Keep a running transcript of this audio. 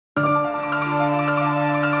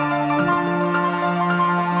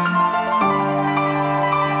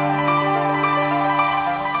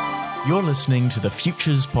listening to the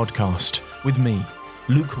Futures Podcast with me,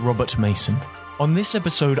 Luke Robert Mason. On this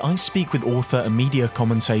episode, I speak with author and media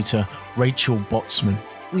commentator Rachel Botsman.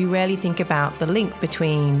 We rarely think about the link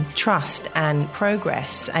between trust and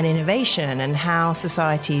progress and innovation and how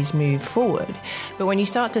societies move forward. But when you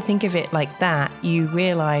start to think of it like that, you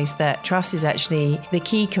realize that trust is actually the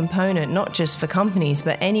key component, not just for companies,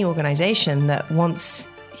 but any organization that wants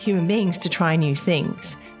human beings to try new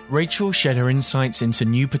things. Rachel shared her insights into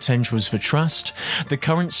new potentials for trust, the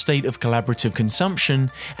current state of collaborative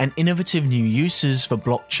consumption, and innovative new uses for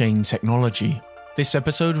blockchain technology. This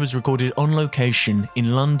episode was recorded on location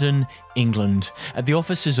in London, England, at the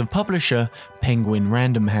offices of publisher Penguin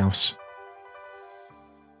Random House.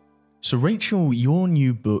 So Rachel, your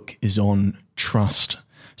new book is on trust.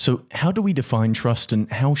 So how do we define trust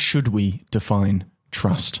and how should we define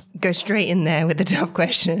trust? Go straight in there with the tough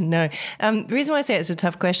question. No. The reason why I say it's a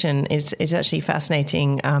tough question is actually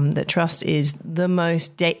fascinating that trust is the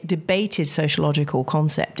most debated sociological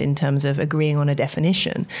concept in terms of agreeing on a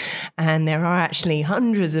definition. And there are actually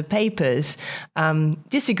hundreds of papers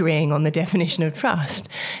disagreeing on the definition of trust.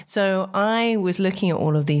 So I was looking at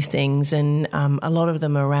all of these things and a lot of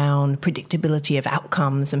them around predictability of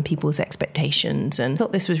outcomes and people's expectations. And I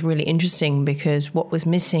thought this was really interesting because what was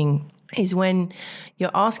missing is when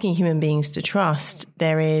you're asking human beings to trust,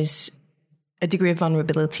 there is a degree of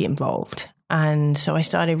vulnerability involved. And so I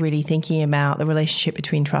started really thinking about the relationship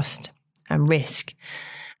between trust and risk.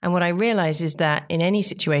 And what I realized is that in any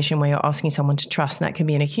situation where you're asking someone to trust, and that could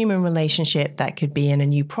be in a human relationship, that could be in a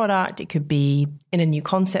new product, it could be in a new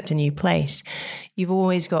concept, a new place, you've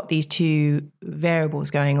always got these two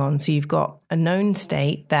variables going on. So you've got a known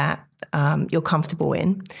state that you're comfortable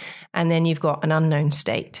in, and then you've got an unknown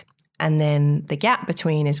state. And then the gap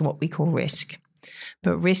between is what we call risk.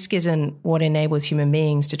 But risk isn't what enables human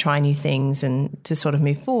beings to try new things and to sort of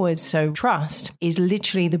move forward. So trust is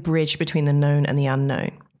literally the bridge between the known and the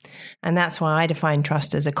unknown. And that's why I define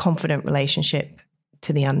trust as a confident relationship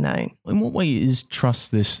to the unknown. In what way is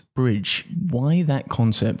trust this bridge? Why that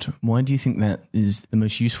concept? Why do you think that is the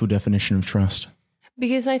most useful definition of trust?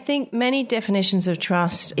 Because I think many definitions of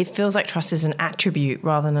trust, it feels like trust is an attribute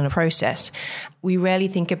rather than a process. We rarely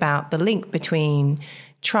think about the link between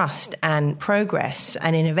trust and progress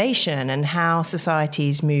and innovation and how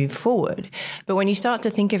societies move forward. But when you start to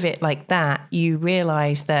think of it like that, you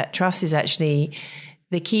realize that trust is actually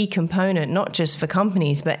the key component, not just for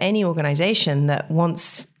companies, but any organization that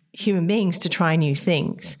wants human beings to try new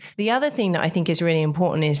things. The other thing that I think is really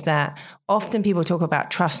important is that often people talk about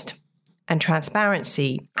trust and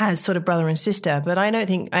transparency as sort of brother and sister. But I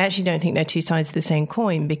actually don't think they're two sides of the same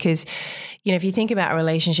coin because, if you think about a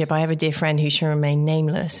relationship, I have a dear friend who should remain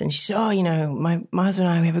nameless. And she said, my husband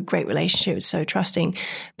and I, we have a great relationship. It's so trusting.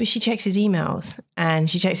 But she checks his emails and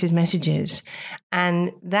she checks his messages.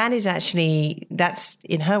 And that's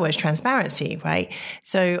in her words, transparency, right?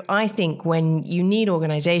 So I think when you need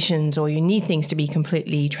organizations or you need things to be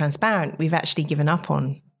completely transparent, we've actually given up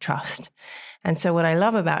on trust. And so what I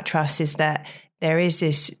love about trust is that there is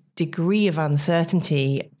this degree of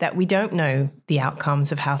uncertainty that we don't know the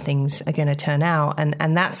outcomes of how things are going to turn out.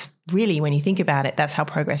 And that's really, when you think about it, that's how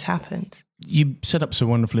progress happens. You set up so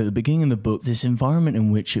wonderfully at the beginning of the book, this environment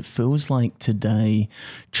in which it feels like today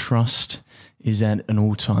trust is at an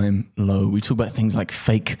all-time low. We talk about things like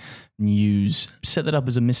fake news, set that up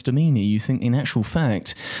as a misdemeanor. You think in actual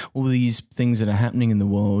fact, all these things that are happening in the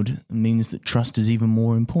world means that trust is even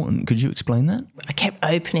more important. Could you explain that? I kept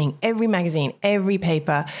opening every magazine, every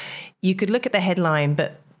paper. You could look at the headline,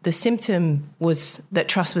 but the symptom was that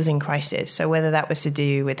trust was in crisis. So whether that was to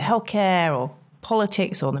do with healthcare or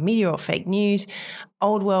politics or the media or fake news,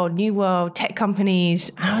 old world, new world, tech companies.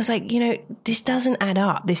 And I was like, this doesn't add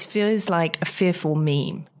up. This feels like a fearful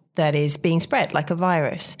meme that is being spread like a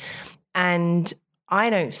virus. And I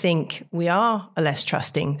don't think we are a less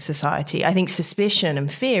trusting society. I think suspicion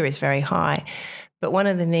and fear is very high. But one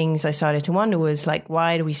of the things I started to wonder was like,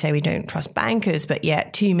 why do we say we don't trust bankers, but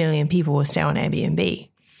yet 2 million people will stay on Airbnb?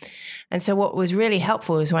 And so what was really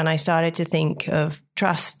helpful is when I started to think of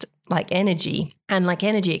trust like energy. And like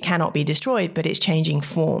energy, it cannot be destroyed, but it's changing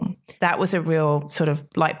form. That was a real sort of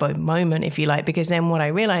light bulb moment, if you like, because then what I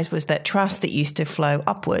realized was that trust that used to flow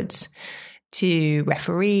upwards to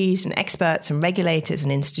referees and experts and regulators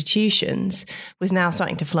and institutions was now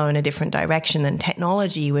starting to flow in a different direction, and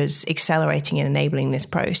technology was accelerating and enabling this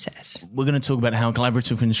process. We're going to talk about how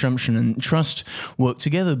collaborative consumption and trust work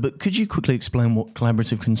together, but could you quickly explain what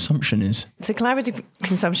collaborative consumption is? So collaborative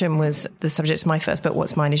consumption was the subject of my first book,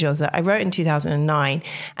 What's Mine is Yours, that I wrote in 2009.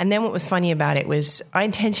 And then what was funny about it was I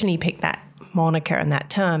intentionally picked that moniker and that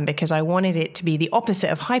term because I wanted it to be the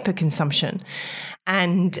opposite of hyperconsumption.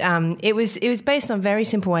 And it was based on a very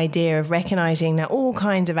simple idea of recognizing that all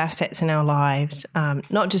kinds of assets in our lives,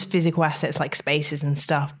 not just physical assets like spaces and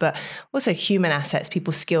stuff, but also human assets,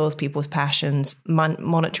 people's skills, people's passions,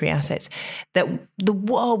 monetary assets, that the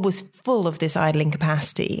world was full of this idling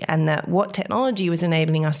capacity, and that what technology was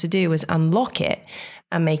enabling us to do was unlock it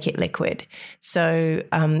and make it liquid. So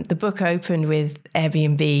the book opened with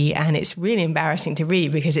Airbnb, and it's really embarrassing to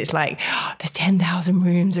read because it's like, there's 10,000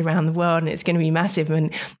 rooms around the world and it's going to be massive.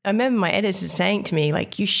 And I remember my editor saying to me,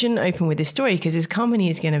 like, you shouldn't open with this story because this company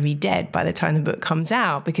is going to be dead by the time the book comes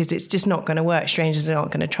out because it's just not going to work. Strangers are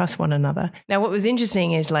not going to trust one another. Now, what was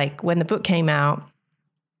interesting is, like, when the book came out,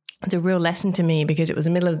 it's a real lesson to me because it was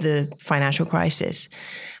the middle of the financial crisis.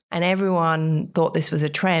 And everyone thought this was a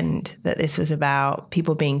trend, that this was about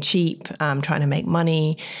people being cheap, trying to make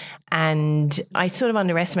money. And I sort of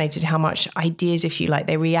underestimated how much ideas, if you like,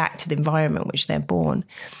 they react to the environment which they're born.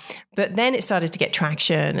 But then it started to get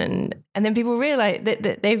traction, and then people realized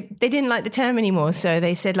that they didn't like the term anymore. So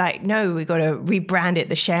they said, like, no, we've got to rebrand it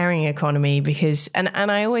the sharing economy because, and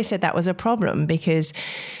I always said that was a problem because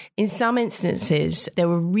in some instances, there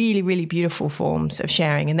were really, really beautiful forms of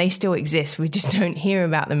sharing, and they still exist. We just don't hear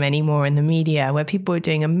about them anymore in the media, where people are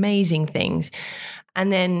doing amazing things.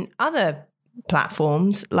 And then other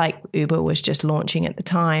platforms, like Uber was just launching at the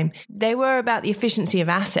time, they were about the efficiency of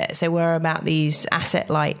assets. They were about these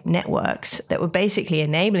asset-light networks that were basically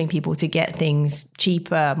enabling people to get things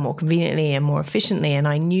cheaper, more conveniently, and more efficiently. And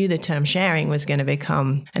I knew the term sharing was going to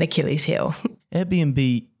become an Achilles heel.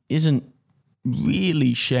 Airbnb isn't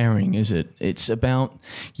really sharing, is it? It's about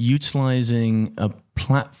utilizing a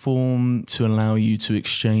platform to allow you to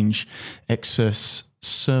exchange excess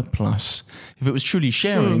surplus. If it was truly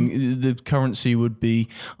sharing, the currency would be,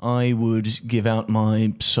 I would give out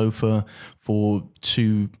my sofa for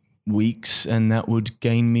 2 weeks and that would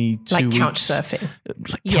gain me 2 like weeks. Couch surfing.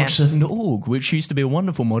 Like couchsurfing.org, which used to be a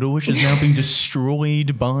wonderful model, which has now been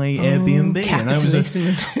destroyed by Airbnb. And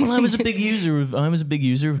I was a big user of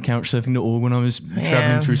couchsurfing.org when I was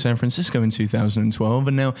traveling through San Francisco in 2012.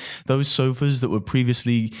 And now those sofas that were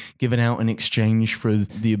previously given out in exchange for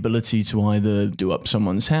the ability to either do up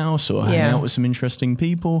someone's house or hang out with some interesting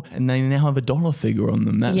people, and they now have a dollar figure on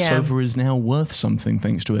them. That sofa is now worth something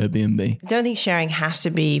thanks to Airbnb. I don't think sharing has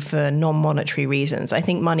to be for non-monetary reasons. I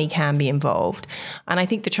think money can be involved. And I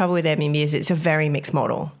think the trouble with Airbnb is it's a very mixed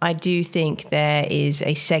model. I do think there is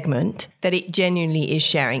a segment that it genuinely is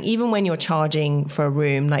sharing, even when you're charging for a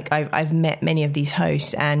room. Like I've met many of these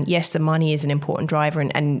hosts, and yes, the money is an important driver,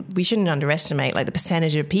 and we shouldn't underestimate like the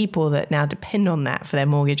percentage of people that now depend on that for their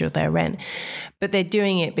mortgage or their rent. But they're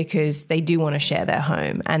doing it because they do want to share their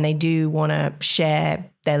home, and they do want to share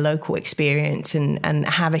their local experience and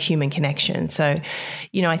have a human connection. So,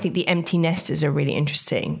 you know, I think the empty nesters are really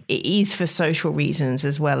interesting. It is for social reasons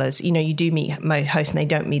as well as, you know, you do meet most hosts and they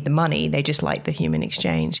don't need the money. They just like the human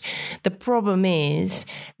exchange. The problem is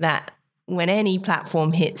that when any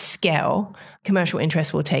platform hits scale, commercial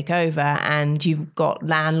interests will take over, and you've got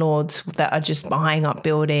landlords that are just buying up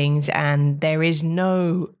buildings, and there is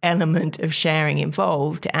no element of sharing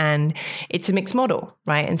involved, and it's a mixed model,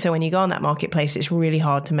 right? And so when you go on that marketplace, it's really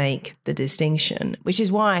hard to make the distinction, which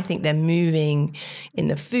is why I think they're moving in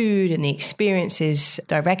the food and the experiences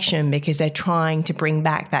direction, because they're trying to bring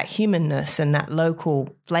back that humanness and that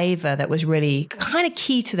local flavor that was really kind of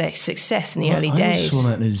key to their success in the early days. I saw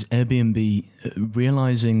that as Airbnb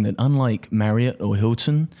realizing that unlike Marriott or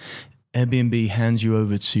Hilton, Airbnb hands you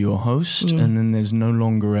over to your host and then there's no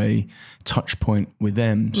longer a touch point with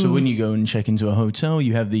them. So when you go and check into a hotel,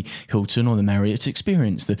 you have the Hilton or the Marriott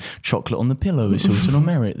experience. The chocolate on the pillow is Hilton or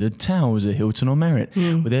Marriott. The towels are Hilton or Marriott.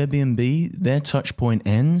 With Airbnb, their touch point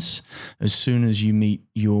ends as soon as you meet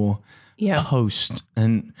your host.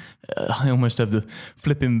 And I almost have the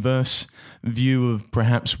flip inverse view of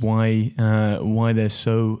perhaps why they're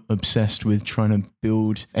so obsessed with trying to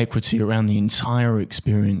build equity around the entire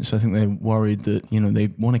experience. I think they're worried that, you know, they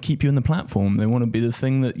want to keep you in the platform. They want to be the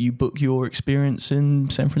thing that you book your experience in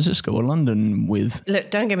San Francisco or London with. Look,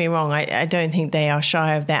 don't get me wrong. I don't think they are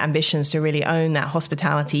shy of their ambitions to really own that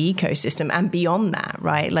hospitality ecosystem and beyond that,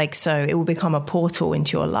 right? Like, so it will become a portal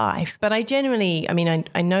into your life. But I genuinely,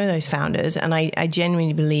 I know those founders, and I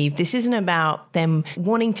genuinely believe this isn't about them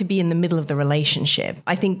wanting to be in the middle of the relationship.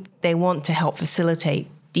 I think they want to help facilitate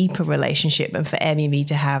deeper relationship and for Airbnb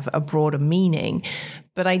to have a broader meaning.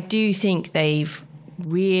 But I do think they've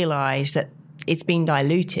realized that it's been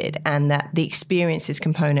diluted and that the experiences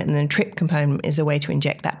component and the trip component is a way to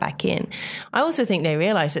inject that back in. I also think they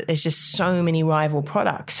realize that there's just so many rival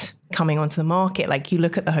products coming onto the market. Like you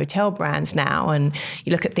look at the hotel brands now and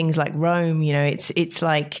you look at things like Rome, it's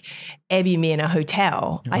like Airbnb in a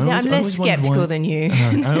hotel. I'm less skeptical than you.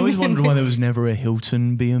 I always wondered why there was never a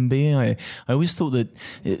Hilton B&B. I always thought that,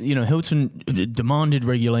 Hilton demanded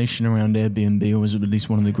regulation around Airbnb, or was at least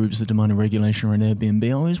one of the groups that demanded regulation around Airbnb.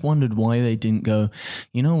 I always wondered why they didn't go,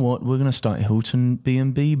 you know what, we're going to start Hilton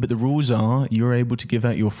B&B, but the rules are you're able to give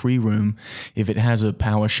out your free room if it has a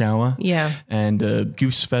power shower and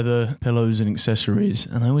goose feather pillows and accessories.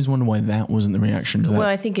 And I always wonder why that wasn't the reaction to that. Well,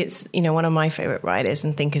 I think it's, one of my favorite writers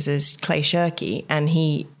and thinkers is Clay Shirky, and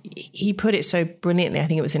he put it so brilliantly. I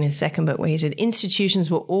think it was in his second book where he said, institutions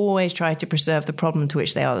will always try to preserve the problem to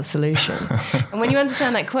which they are the solution. And when you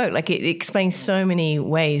understand that quote, like it explains so many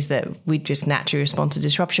ways that we just naturally respond to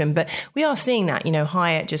disruption. But we are seeing that,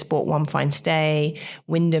 Hyatt just bought One Fine Stay,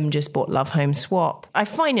 Wyndham just bought Love Home Swap. I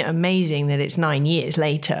find it amazing that it's 9 years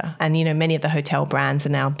later, and many of the hotel brands are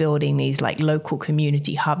now building these like local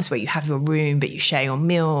community hubs where you have your room but you share your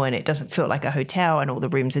meal and it doesn't feel like a hotel and all the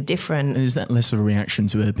rooms are different. Is that less of a reaction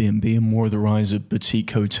to Airbnb and more of the rise of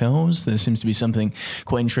boutique hotels? There seems to be something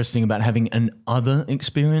quite interesting about having an other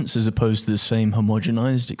experience as opposed to the same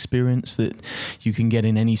homogenized experience that you can get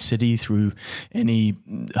in any city through any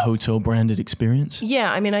hotel branded experience.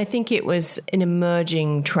 Yeah, I think it was an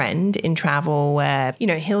emerging trend in travel where,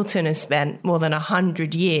 Hilton has spent more than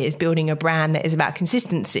 100 years building a brand that is about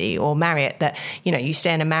consistency, or Marriott that, you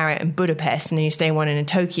stay in a Marriott in Budapest and then you stay in one in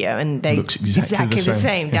Tokyo and they looks exactly the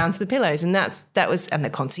same. Down to the pillows. And and the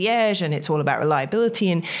concierge, and it's all about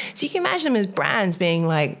reliability. And so you can imagine them as brands being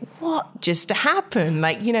like, what just happened?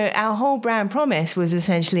 Like, our whole brand promise was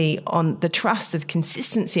essentially on the trust of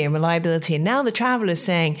consistency and reliability. And now the traveler's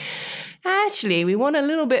saying, actually, we want a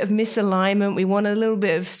little bit of misalignment. We want a little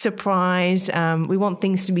bit of surprise. We want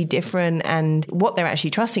things to be different. And what they're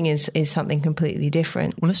actually trusting is something completely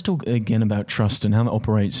different. Well, let's talk again about trust and how that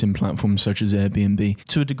operates in platforms such as Airbnb.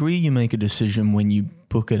 To a degree, you make a decision when you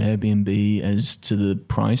book at Airbnb as to the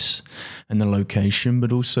price and the location,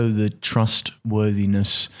 but also the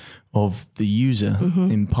trustworthiness of the user,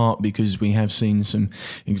 in part because we have seen some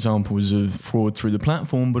examples of fraud through the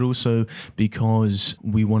platform, but also because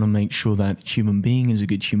we want to make sure that human being is a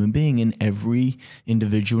good human being, and every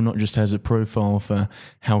individual not just has a profile for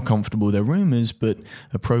how comfortable their room is, but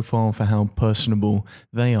a profile for how personable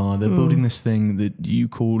they are. They're building this thing that you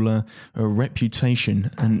call a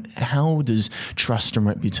reputation. And how does trust and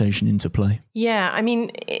reputation interplay? Yeah,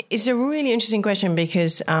 it's a really interesting question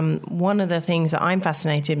because one of the things that I'm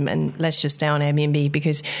fascinated, and let's just stay on Airbnb,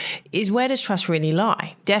 because is where does trust really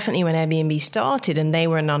lie? Definitely when Airbnb started and they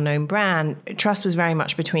were an unknown brand, trust was very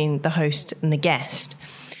much between the host and the guest.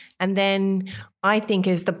 And then I think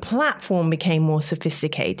as the platform became more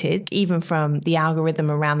sophisticated, even from the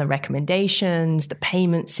algorithm around the recommendations, the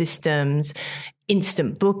payment systems,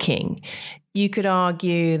 instant booking, you could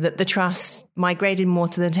argue that the trust migrated more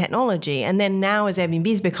to the technology. And then now as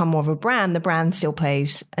Airbnb's become more of a brand, the brand still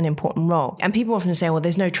plays an important role. And people often say, well,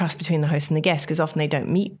 there's no trust between the host and the guest because often they don't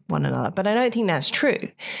meet one another. But I don't think that's true,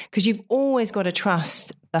 because you've always got to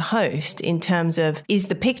trust the host in terms of, is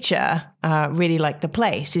the picture really like the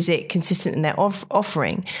place? Is it consistent in their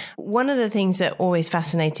offering? One of the things that always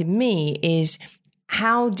fascinated me is,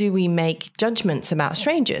 how do we make judgments about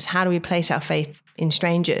strangers? How do we place our faith in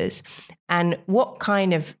strangers? And what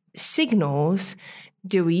kind of signals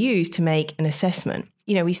do we use to make an assessment?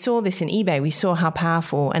 We saw this in eBay. We saw how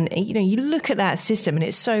powerful. And, you look at that system and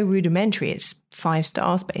it's so rudimentary. It's 5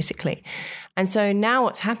 stars, basically. And so now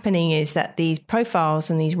what's happening is that these profiles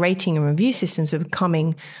and these rating and review systems are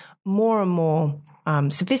becoming more and more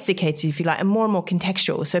sophisticated, if you like, and more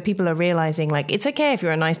contextual. So people are realizing, like, it's okay if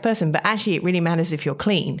you're a nice person, but actually it really matters if you're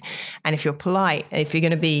clean and if you're polite, if you're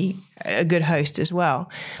going to be a good host as well.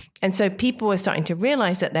 And so people are starting to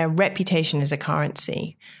realize that their reputation is a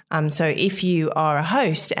currency. So if you are a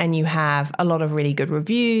host and you have a lot of really good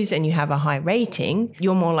reviews and you have a high rating,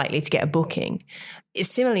 you're more likely to get a booking.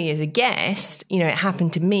 Similarly, as a guest, it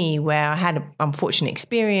happened to me where I had an unfortunate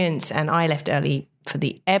experience and I left early for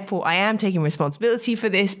the airport. I am taking responsibility for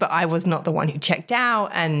this, but I was not the one who checked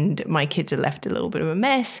out and my kids had left a little bit of a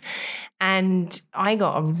mess. And I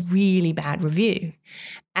got a really bad review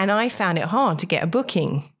and I found it hard to get a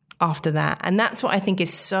booking after that. And that's what I think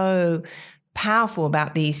is so powerful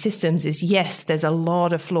about these systems is, yes, there's a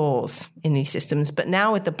lot of flaws in these systems, but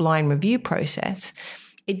now with the blind review process,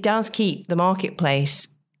 it does keep the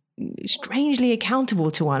marketplace strangely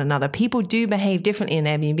accountable to one another. People do behave differently in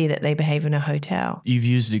Airbnb that they behave in a hotel. You've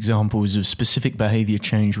used examples of specific behavior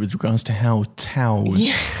change with regards to how towels...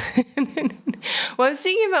 Yeah. Well, I was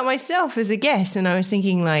thinking about myself as a guest and I was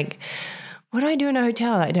thinking like, what do I do in a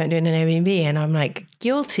hotel that I don't do in an Airbnb? And I'm like,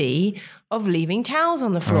 guilty of leaving towels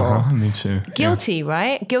on the floor. Me too. Guilty,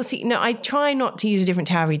 right? Guilty. No, I try not to use a different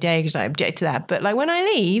towel every day because I object to that. But like when I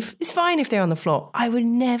leave, it's fine if they're on the floor. I would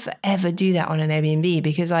never, ever do that on an Airbnb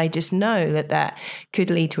because I just know that that could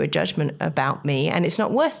lead to a judgment about me. And it's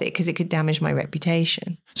not worth it because it could damage my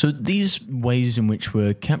reputation. So these ways in which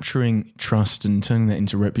we're capturing trust and turning that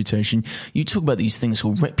into reputation, you talk about these things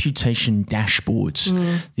called reputation dashboards.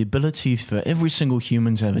 The ability for every single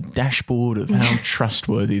human to have a dashboard of how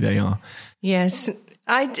trustworthy they are. Yes.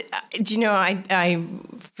 I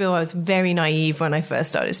feel I was very naive when I first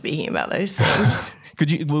started speaking about those things.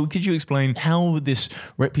 Could you explain how this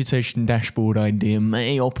reputation dashboard idea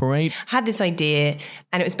may operate? I had this idea,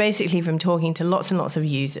 and it was basically from talking to lots and lots of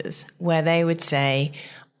users where they would say,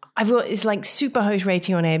 I've got this like super host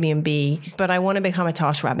rating on Airbnb, but I want to become a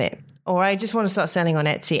TaskRabbit. Or I just want to start selling on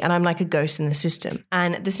Etsy and I'm like a ghost in the system.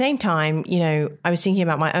 And at the same time, I was thinking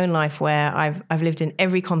about my own life where I've lived in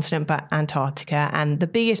every continent but Antarctica. And the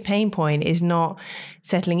biggest pain point is not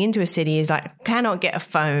settling into a city is like, I cannot get a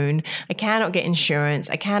phone. I cannot get insurance.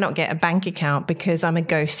 I cannot get a bank account because I'm a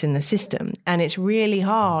ghost in the system. And it's really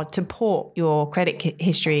hard to port your credit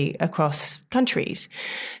history across countries.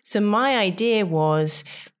 So my idea was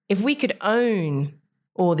if we could own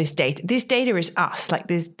all this data is us, like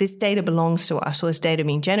this data belongs to us, or this data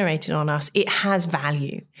being generated on us, it has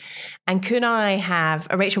value. And could I have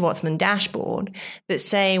a Rachel Botsman dashboard that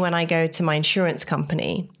say when I go to my insurance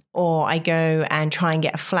company or I go and try and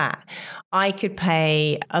get a flat, I could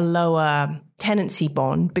pay a lower tenancy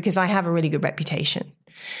bond because I have a really good reputation.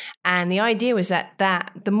 And the idea was that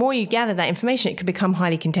the more you gather that information, it could become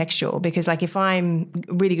highly contextual because like if I'm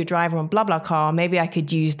a really good driver on BlaBlaCar, maybe I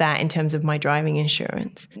could use that in terms of my driving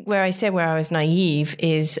insurance. Where I said where I was naive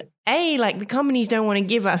is like the companies don't want to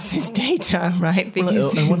give us this data, right?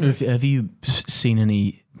 Because I wonder have you seen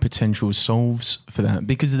any potential solves for that?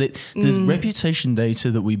 Because the reputation data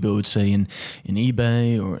that we build, say in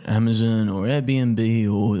eBay or Amazon or Airbnb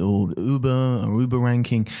or Uber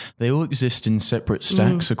ranking, they all exist in separate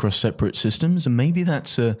stacks across separate systems, and maybe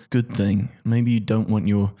that's a good thing. Maybe you don't want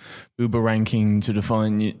your Uber ranking to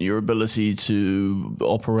define your ability to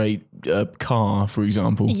operate a car, for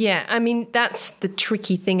example. Yeah, I mean, that's the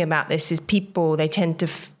tricky thing about this is people, they tend to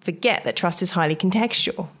forget that trust is highly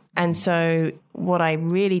contextual. And so what I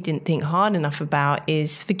really didn't think hard enough about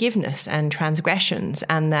is forgiveness and transgressions,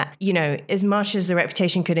 and that, as much as the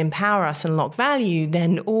reputation could empower us and unlock value,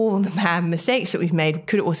 then all the bad mistakes that we've made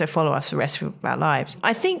could also follow us for the rest of our lives.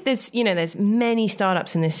 I think there's many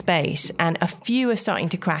startups in this space and a few are starting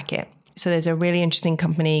to crack it. So there's a really interesting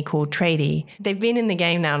company called Tradie. They've been in the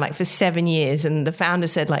game now like for 7 years, and the founder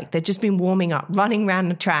said like they've just been warming up, running around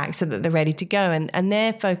the track so that they're ready to go. And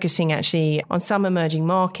they're focusing actually on some emerging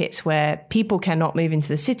markets where people cannot move into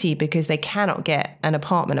the city because they cannot get an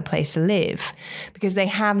apartment, a place to live, because they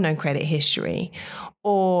have no credit history.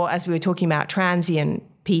 Or as we were talking about, transient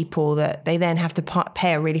people that they then have to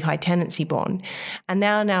pay a really high tenancy bond. And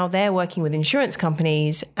now they're working with insurance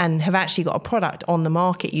companies and have actually got a product on the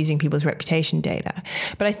market using people's reputation data.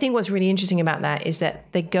 But I think what's really interesting about that is that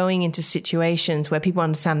they're going into situations where people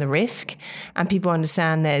understand the risk and people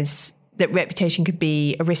understand that reputation could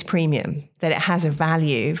be a risk premium, that it has a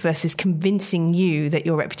value versus convincing you that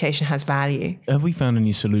your reputation has value. Have we found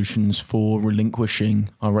any solutions for relinquishing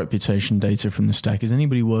our reputation data from the stack? Is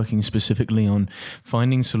anybody working specifically on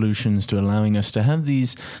finding solutions to allowing us to have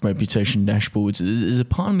these reputation dashboards? There's a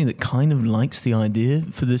part of me that kind of likes the idea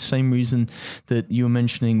for the same reason that you were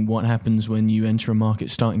mentioning what happens when you enter a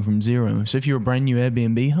market starting from zero. So if you're a brand new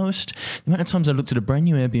Airbnb host, the amount of times I looked at a brand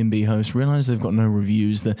new Airbnb host, realized they've got no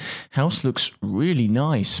reviews, the house looks really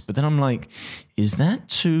nice, but then I'm like, is that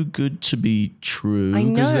too good to be true? I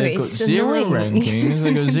know, because they've got zero annoying. rankings,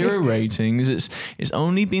 they've got zero ratings. It's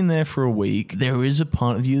only been there for a week. There is a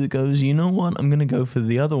part of you that goes, you know what? I'm going to go for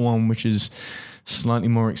the other one, which is slightly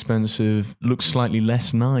more expensive, looks slightly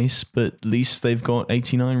less nice, but at least they've got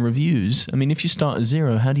 89 reviews. I mean, if you start at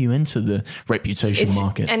zero, how do you enter the reputation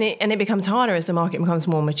market? And it becomes harder as the market becomes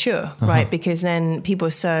more mature, right? Because then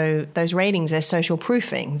those ratings, they're social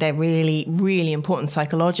proofing. They're really, really important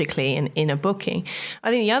psychologically in a booking. I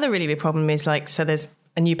think the other really big problem is so there's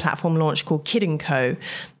a new platform launched called Kid & Co.,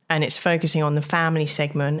 and it's focusing on the family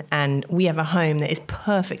segment. And we have a home that is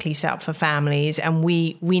perfectly set up for families, and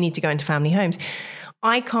we need to go into family homes.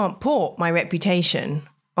 I can't port my reputation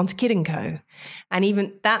onto Kid & Co. And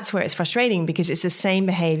even that's where it's frustrating because it's the same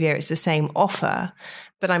behavior, it's the same offer,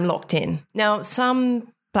 but I'm locked in. Now,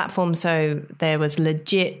 some platforms, so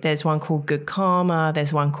there's one called Good Karma,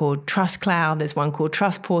 there's one called Trust Cloud, there's one called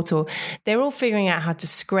Trust Portal. They're all figuring out how to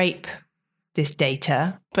scrape this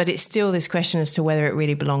data, but it's still this question as to whether it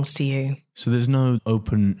really belongs to you. So there's no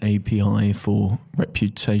open API for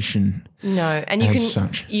reputation. No, and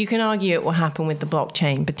you can argue it will happen with the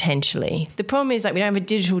blockchain potentially. The problem is we don't have a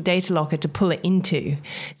digital data locker to pull it into.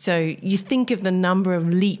 So you think of the number of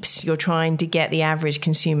leaps you're trying to get the average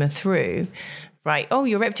consumer through, right? Oh,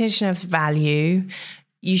 your reputation has value.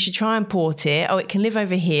 You should try and port it. Oh, it can live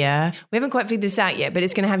over here. We haven't quite figured this out yet, but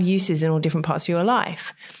it's going to have uses in all different parts of your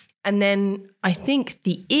life. And then I think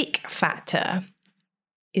the ick factor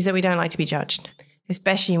is that we don't like to be judged,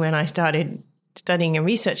 especially when I started studying and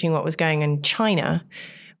researching what was going on in China,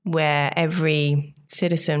 where every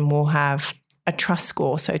citizen will have a trust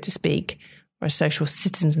score, so to speak, or a social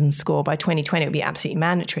citizen score. By 2020, it would be absolutely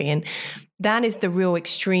mandatory. And that is the real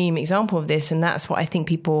extreme example of this. And that's what I think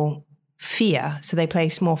people fear. So they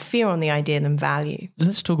place more fear on the idea than value.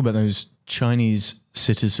 Let's talk about those Chinese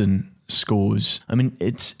citizen scores. I mean,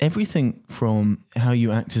 it's everything from how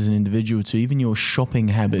you act as an individual to even your shopping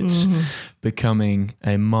habits becoming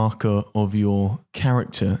a marker of your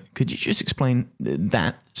character. Could you just explain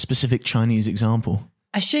that specific Chinese example?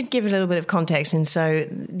 I should give a little bit of context. And so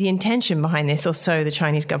the intention behind this, or so the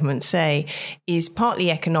Chinese government say, is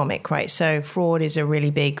partly economic, right? So fraud is a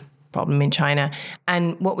really big problem in China.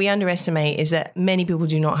 And what we underestimate is that many people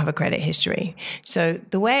do not have a credit history. So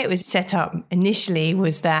the way it was set up initially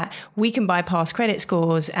was that we can bypass credit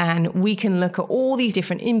scores and we can look at all these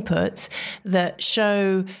different inputs that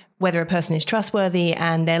show whether a person is trustworthy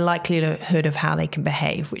and their likelihood of how they can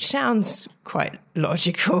behave, which sounds quite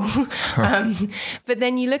logical. But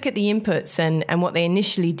then you look at the inputs and what they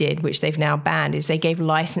initially did, which they've now banned, is they gave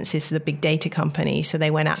licenses to the big data companies. So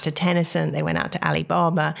they went out to Tencent, they went out to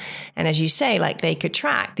Alibaba. And as you say, they could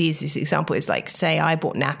track these. This example is say I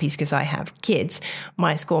bought nappies because I have kids.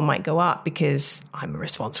 My score might go up because I'm a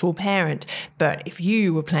responsible parent. But if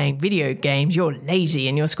you were playing video games, you're lazy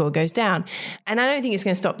and your score goes down. And I don't think it's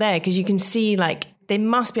going to stop there, because you can see they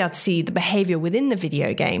must be able to see the behavior within the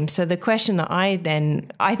video game. So the question that I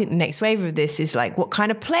think the next wave of this is what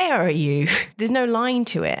kind of player are you? There's no line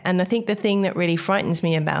to it. And I think the thing that really frightens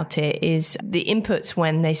me about it is the inputs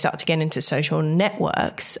when they start to get into social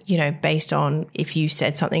networks, based on if you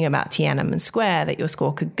said something about Tiananmen Square, that your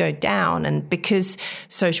score could go down. And because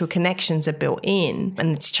social connections are built in,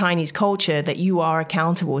 and it's Chinese culture that you are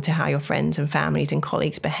accountable to how your friends and families and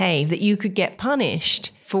colleagues behave, that you could get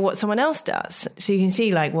punished for what someone else does. So you can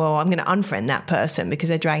see well, I'm going to unfriend that person because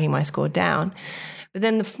they're dragging my score down. But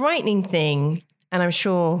then the frightening thing, and I'm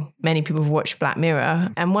sure many people have watched Black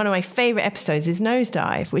Mirror, and one of my favorite episodes is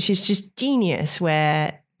Nosedive, which is just genius,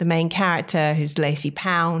 where the main character, who's Lacey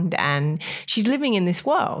Pound, and she's living in this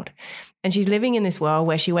world. And she's living in this world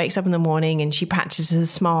where she wakes up in the morning and she practices a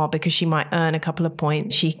smile because she might earn a couple of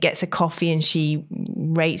points. She gets a coffee and she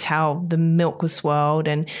rates how the milk was swirled.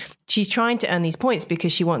 And she's trying to earn these points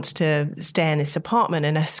because she wants to stay in this apartment,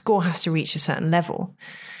 and her score has to reach a certain level.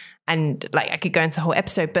 And I could go into the whole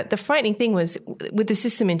episode, but the frightening thing was with the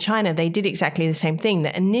system in China, they did exactly the same thing.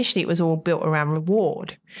 That initially it was all built around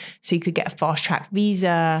reward. So you could get a fast track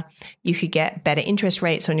visa, you could get better interest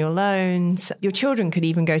rates on your loans. Your children could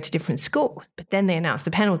even go to different schools, but then they announced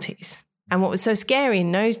the penalties. And what was so scary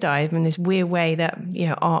in Nosedive, in this weird way that,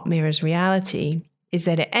 art mirrors reality, is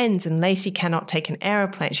that it ends and Lacey cannot take an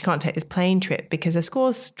aeroplane. She can't take this plane trip because her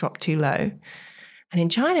scores dropped too low. And in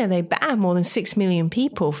China, they banned more than 6 million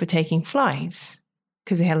people for taking flights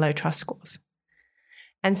because they had low trust scores.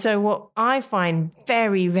 And so what I find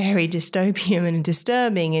very, very dystopian and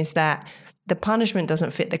disturbing is that the punishment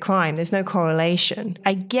doesn't fit the crime. There's no correlation.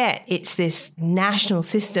 I get it's this national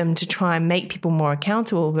system to try and make people more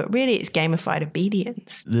accountable, but really it's gamified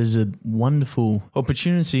obedience. There's a wonderful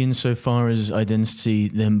opportunity insofar as identity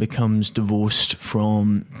then becomes divorced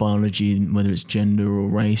from biology, whether it's gender or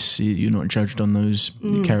race. You're not judged on those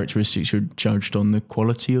characteristics, you're judged on the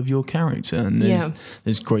quality of your character. And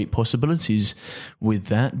there's great possibilities with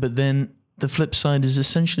that. But then the flip side is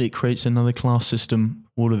essentially it creates another class system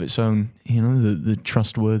all of its own, the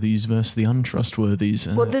trustworthies versus the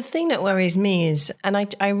untrustworthies. Well, the thing that worries me is, and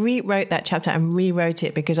I rewrote that chapter and rewrote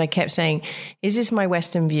it because I kept saying, is this my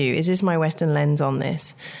Western view? Is this my Western lens on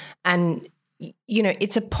this? And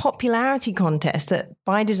it's a popularity contest that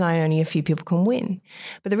by design only a few people can win.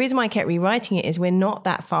 But the reason why I kept rewriting it is we're not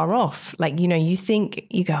that far off. You think,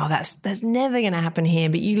 you go, oh, that's never going to happen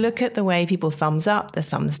here. But you look at the way people thumbs up, the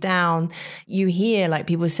thumbs down. You hear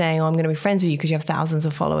people saying, oh, I'm going to be friends with you because you have thousands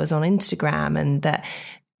of followers on Instagram, and that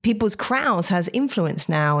people's crowds has influence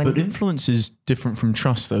now. And but influence is different from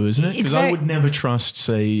trust, though, isn't it? Because I would never trust,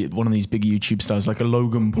 say, one of these big YouTube stars like a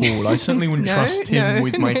Logan Paul. I certainly wouldn't trust him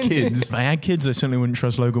with my kids. If I had kids, I certainly wouldn't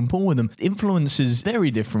trust Logan Paul with them. Influence is very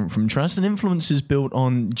different from trust, and influence is built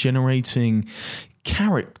on generating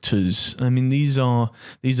characters. I mean, these are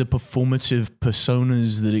performative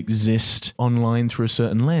personas that exist online through a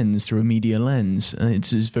certain lens, through a media lens.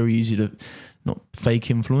 It's very easy to, not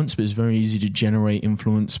fake influence, but it's very easy to generate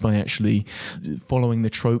influence by actually following the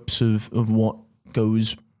tropes of what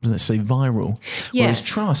goes, let's say, viral. Yeah. Whereas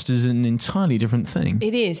trust is an entirely different thing.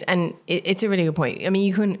 It is, and it's a really good point. I mean,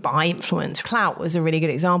 you couldn't buy influence. Clout was a really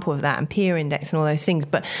good example of that, and peer index and all those things.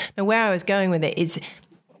 But now where I was going with it is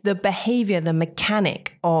the behavior, the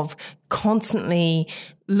mechanic of constantly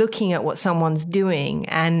looking at what someone's doing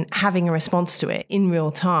and having a response to it in real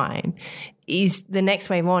time is the next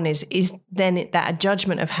wave on is then that a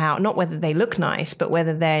judgment of how, not whether they look nice, but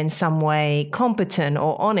whether they're in some way competent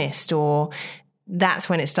or honest, or that's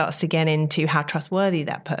when it starts to get into how trustworthy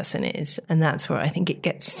that person is. And that's where I think it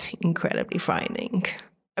gets incredibly frightening.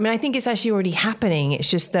 I mean, I think it's actually already happening. It's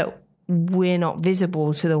just that we're not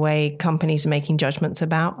visible to the way companies are making judgments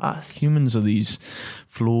about us. Humans are these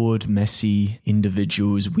flawed, messy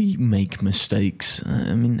individuals. We make mistakes.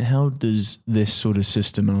 I mean, how does this sort of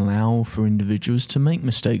system allow for individuals to make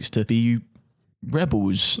mistakes, to be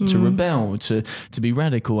rebels, to rebel, to be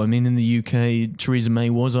radical? I mean, in the UK, Theresa May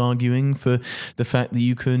was arguing for the fact that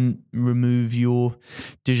you can remove your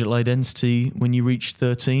digital identity when you reach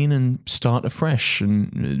 13 and start afresh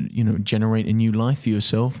and, generate a new life for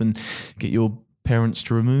yourself and get your parents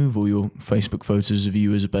to remove all your Facebook photos of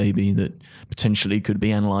you as a baby that potentially could be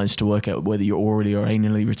analysed to work out whether you're orally or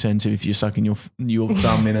anally retentive if you're sucking your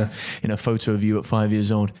thumb in a photo of you at 5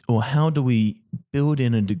 years old. Or how do we build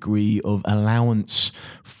in a degree of allowance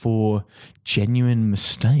for genuine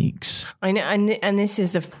mistakes? I know, and this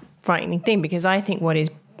is the frightening thing, because I think what is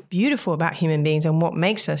beautiful about human beings and what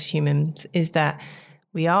makes us humans is that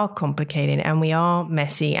we are complicated and we are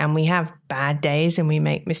messy and we have bad days and we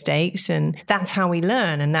make mistakes, and that's how we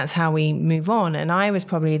learn and that's how we move on. And I was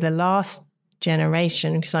probably the last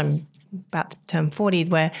generation, because I'm about to turn 40,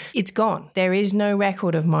 where it's gone. There is no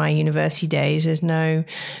record of my university days. There's no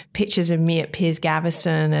pictures of me at Piers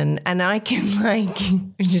Gaveston, and I can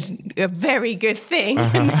which is a very good thing.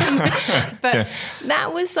 But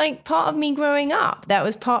that was part of me growing up. That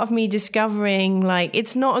was part of me discovering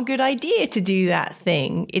it's not a good idea to do that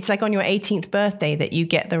thing. It's like on your 18th birthday that you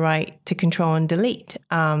get the right to control and delete.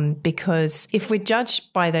 Because if we're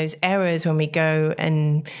judged by those errors when we go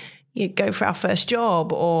and go for our first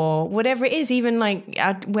job or whatever it is, even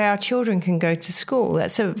where our children can go to school,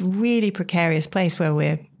 that's a really precarious place where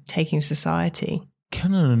we're taking society.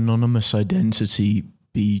 Can an anonymous identity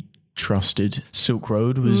be trusted? Silk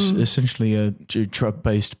Road was essentially a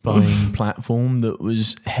drug-based buying platform that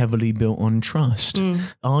was heavily built on trust.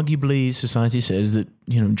 Arguably, society says that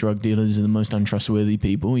drug dealers are the most untrustworthy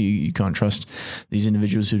people. You can't trust these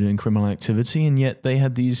individuals who are doing criminal activity, and yet they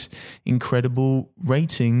had these incredible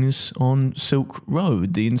ratings on Silk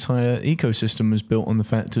Road. The entire ecosystem was built on the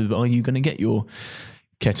fact of, are you going to get your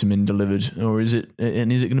ketamine delivered, or is it going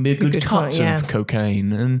to be a good cut of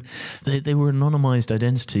cocaine? And they were anonymized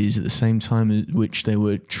identities at the same time as which they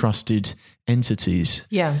were trusted entities.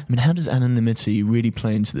 Yeah. I mean, how does anonymity really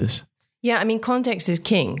play into this? Yeah, I mean, context is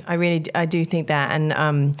king. I do think that. And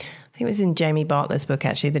I think it was in Jamie Bartlett's book,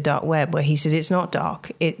 actually, The Dark Web, where he said it's not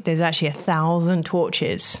dark. There's actually 1,000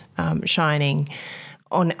 torches shining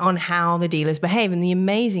on how the dealers behave. And the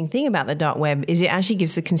amazing thing about the dark web is it actually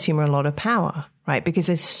gives the consumer a lot of power, right? Because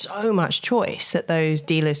there's so much choice that those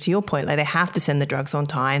dealers, to your point, they have to send the drugs on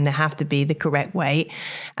time, they have to be the correct weight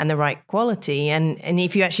and the right quality. And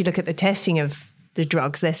if you actually look at the testing of the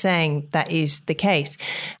drugs, they're saying that is the case.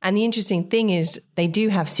 And the interesting thing is they do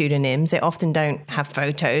have pseudonyms. They often don't have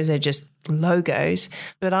photos. They're just logos.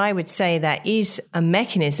 But I would say that is a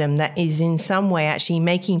mechanism that is in some way actually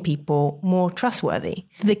making people more trustworthy.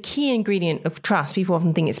 The key ingredient of trust, people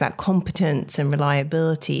often think it's about competence and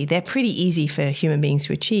reliability. They're pretty easy for human beings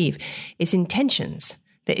to achieve. It's intentions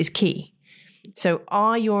that is key. So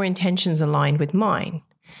are your intentions aligned with mine?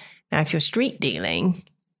 Now, if you're street dealing,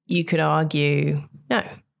 you could argue no.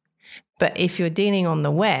 But if you're dealing on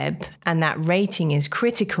the web and that rating is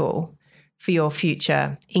critical for your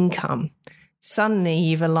future income, suddenly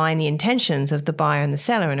you've aligned the intentions of the buyer and the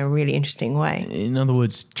seller in a really interesting way. In other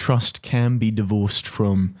words, trust can be divorced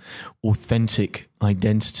from authentic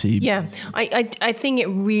identity. Yeah, I think it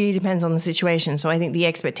really depends on the situation. So I think the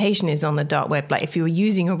expectation is on the dark web, if you were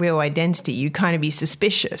using a real identity, you kind of be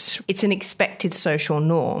suspicious. It's an expected social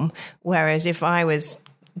norm. Whereas if I was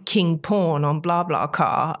king porn on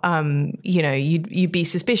BlaBlaCar, you'd be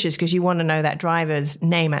suspicious because you want to know that driver's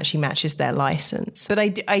name actually matches their license. But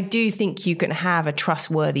I do think you can have a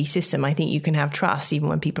trustworthy system. I think you can have trust even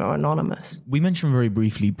when people are anonymous. We mentioned very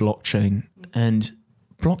briefly blockchain, and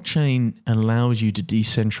blockchain allows you to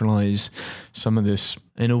decentralize some of this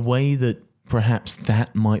in a way that perhaps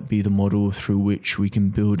that might be the model through which we can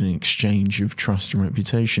build an exchange of trust and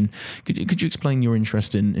reputation. Could you explain your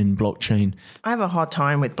interest in blockchain? I have a hard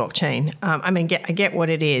time with blockchain. I get what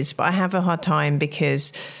it is, but I have a hard time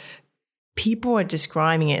because people are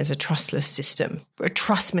describing it as a trustless system, or a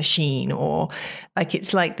trust machine, or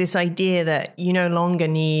it's like this idea that you no longer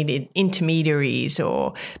need intermediaries,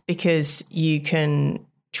 or because you can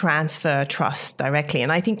transfer trust directly.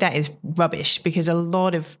 And I think that is rubbish, because a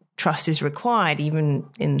lot of trust is required even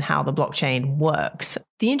in how the blockchain works.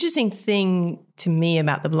 The interesting thing to me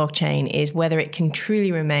about the blockchain is whether it can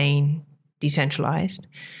truly remain decentralized.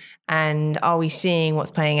 And are we seeing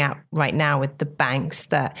what's playing out right now with the banks,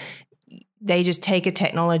 that they just take a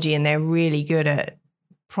technology and they're really good at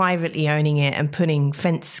privately owning it and putting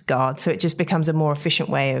fence guards, so it just becomes a more efficient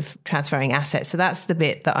way of transferring assets. So that's the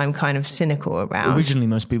bit that I'm kind of cynical around. Originally,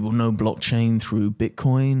 most people know blockchain through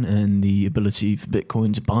Bitcoin and the ability for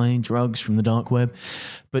Bitcoin to buy drugs from the dark web.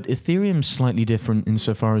 But Ethereum's slightly different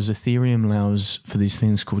insofar as Ethereum allows for these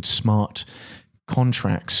things called smart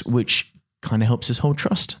contracts, which kind of helps this whole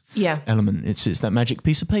trust element. It's that magic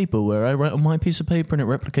piece of paper where I write on my piece of paper and it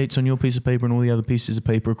replicates on your piece of paper and all the other pieces of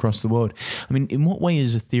paper across the world. I mean, in what way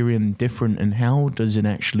is Ethereum different, and how does it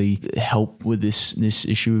actually help with this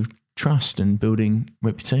issue of trust and building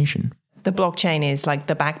reputation? The blockchain is like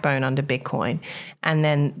the backbone under Bitcoin. And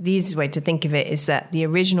then the easiest way to think of it is that the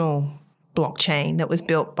original blockchain that was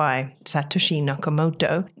built by Satoshi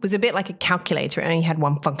Nakamoto was a bit like a calculator. It only had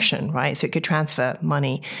one function, right? So it could transfer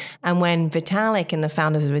money. And when Vitalik and the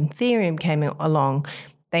founders of Ethereum came along,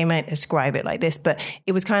 they might describe it like this, but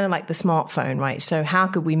it was kind of like the smartphone, right? So how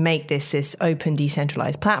could we make this open,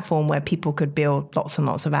 decentralized platform where people could build lots and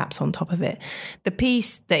lots of apps on top of it? The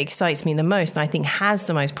piece that excites me the most, and I think has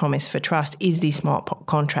the most promise for trust, is these smart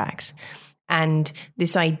contracts. And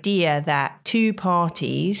this idea that two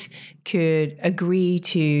parties could agree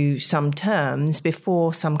to some terms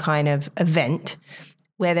before some kind of event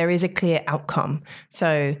where there is a clear outcome.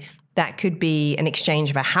 So that could be an exchange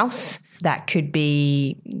of a house. That could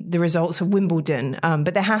be the results of Wimbledon.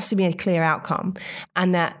 But there has to be a clear outcome.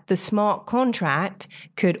 And that the smart contract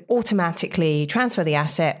could automatically transfer the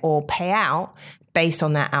asset or pay out based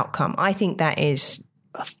on that outcome. I think that is...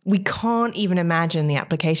 we can't even imagine the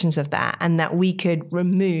applications of that, and that we could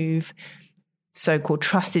remove so-called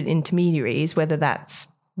trusted intermediaries, whether that's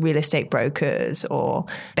real estate brokers or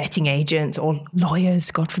betting agents or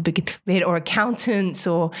lawyers, God forbid, or accountants.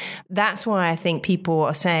 Or that's why I think people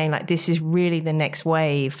are saying this is really the next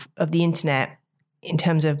wave of the internet, in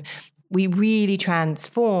terms of we really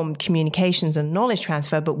transformed communications and knowledge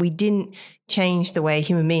transfer, but we didn't change the way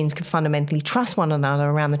human beings could fundamentally trust one another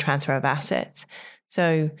around the transfer of assets.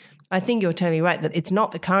 So I think you're totally right that it's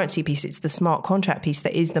not the currency piece, it's the smart contract piece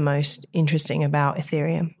that is the most interesting about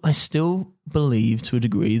Ethereum. I still believe to a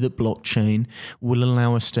degree that blockchain will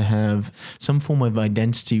allow us to have some form of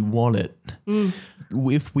identity wallet.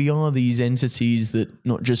 If we are these entities that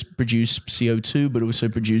not just produce CO2 but also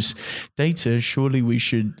produce data, surely we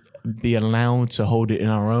should be allowed to hold it in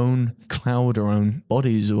our own cloud, our own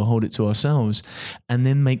bodies, or hold it to ourselves, and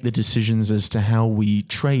then make the decisions as to how we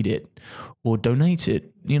trade it or donate it.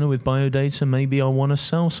 With biodata, maybe I want to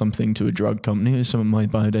sell something to a drug company, or some of my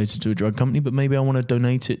biodata to a drug company, but maybe I want to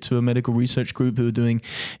donate it to a medical research group who are doing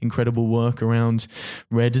incredible work around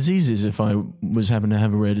rare diseases if I was having to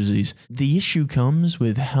have a rare disease. The issue comes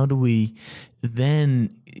with how do we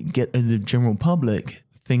then get the general public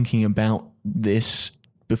thinking about this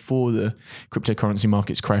before the cryptocurrency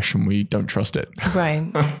markets crash and we don't trust it. Right.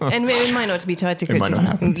 And it might not be tied to crypto. It might not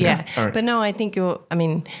happen. Yeah. Right. But no, I think we're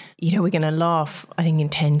going to laugh, I think in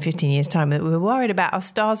 10, 15 years time, that we're worried about our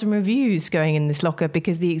stars and reviews going in this locker,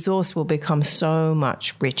 because the exhaust will become so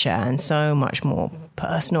much richer and so much more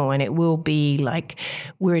personal. And it will be like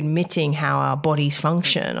we're admitting how our bodies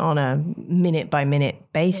function on a minute by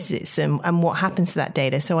minute basis and what happens to that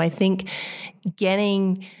data. So I think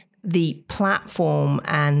getting the platform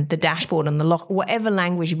and the dashboard and the lock, whatever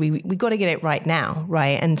language we got to get it right now,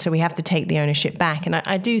 right? And so we have to take the ownership back. And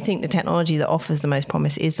I do think the technology that offers the most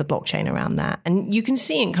promise is the blockchain around that. And you can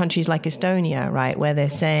see in countries like Estonia, right, where they're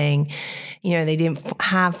saying, they didn't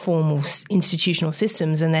have formal institutional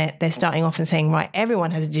systems, and they're starting off and saying, right,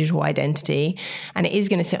 everyone has a digital identity and it is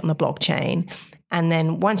going to sit on the blockchain. And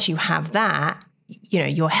then once you have that,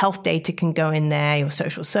 your health data can go in there, your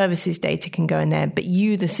social services data can go in there, but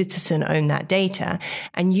you, the citizen, own that data,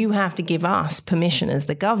 and you have to give us permission as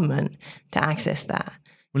the government to access that.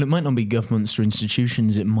 Well, it might not be governments or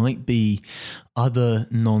institutions. It might be other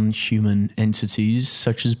non-human entities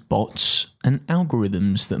such as bots and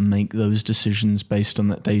algorithms that make those decisions based on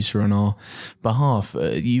that data on our behalf.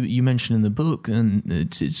 You mentioned in the book, and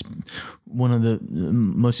it's one of the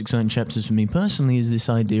most exciting chapters for me personally, is this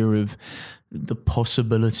idea of the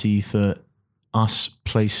possibility for us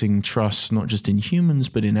placing trust not just in humans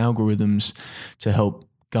but in algorithms to help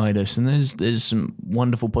guide us. And there's some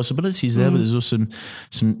wonderful possibilities there, but there's also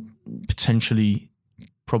some potentially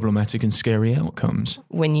problematic and scary outcomes.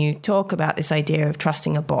 When you talk about this idea of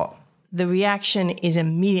trusting a bot, the reaction is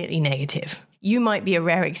immediately negative. You might be a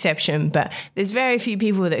rare exception, but there's very few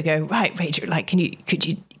people that go, right, Rachel, like, could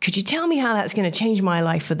you tell me how that's going to change my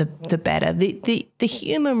life for the better? The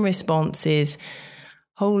human response is,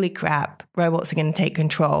 holy crap, robots are going to take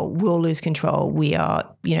control. We'll lose control. We are,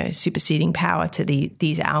 superseding power to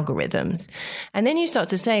these algorithms. And then you start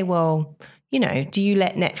to say, well, do you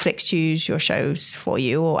let Netflix choose your shows for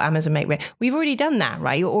you or Amazon make? We've already done that,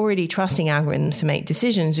 right? You're already trusting algorithms to make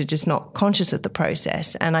decisions. You're just not conscious of the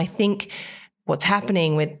process. And I think what's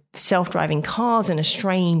happening with self-driving cars in a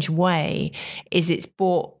strange way is it's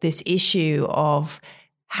brought this issue of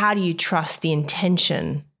how do you trust the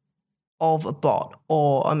intention of a bot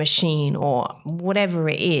or a machine or whatever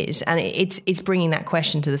it is. And it's bringing that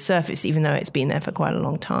question to the surface, even though it's been there for quite a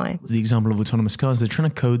long time. The example of autonomous cars, they're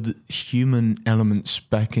trying to code the human elements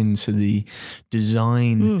back into the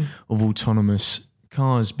design of autonomous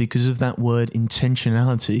cars because of that word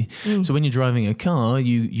intentionality. So when you're driving a car,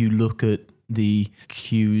 you look at the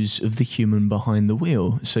cues of the human behind the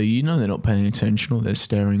wheel. So they're not paying attention, or they're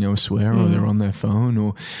staring elsewhere, or they're on their phone,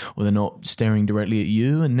 or they're not staring directly at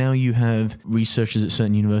you. And now you have researchers at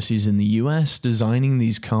certain universities in the US designing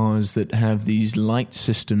these cars that have these light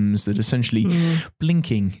systems that are essentially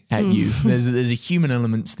blinking at you. There's a human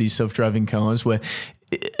element to these self-driving cars where,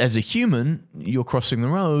 as a human, you're crossing the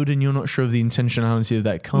road and you're not sure of the intentionality of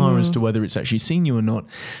that car as to whether it's actually seen you or not.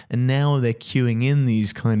 And now they're cueing in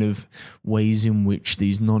these kind of ways in which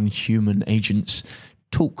these non-human agents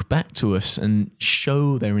talk back to us and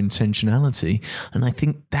show their intentionality. And I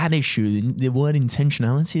think that issue, the word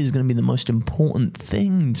intentionality, is going to be the most important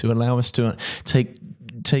thing to allow us to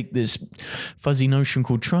take this fuzzy notion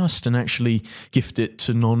called trust and actually gift it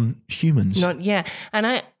to non-humans.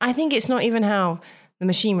 And I think it's not even how the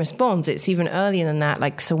machine responds. It's even earlier than that.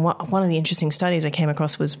 One of the interesting studies I came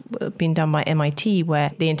across was being done by MIT, where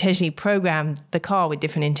they intentionally programmed the car with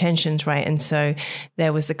different intentions, right? And so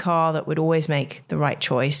there was the car that would always make the right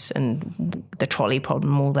choice, and the trolley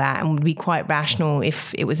problem, all that, and would be quite rational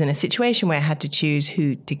if it was in a situation where it had to choose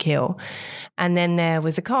who to kill. And then there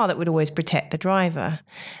was a car that would always protect the driver.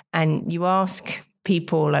 And you ask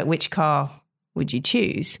people, like, which car would you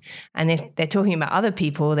choose? And if they're talking about other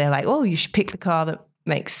people, they're like, oh, you should pick the car that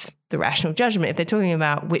makes the rational judgment. If they're talking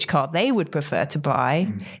about which car they would prefer to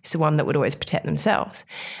buy, it's the one that would always protect themselves.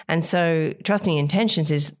 And so trusting intentions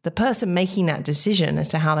is the person making that decision as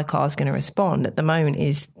to how the car is going to respond at the moment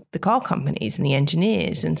is the car companies and the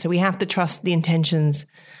engineers. And so we have to trust the intentions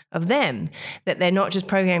of them, that they're not just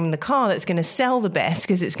programming the car that's going to sell the best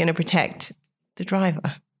because it's going to protect the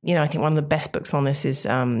driver. I think one of the best books on this is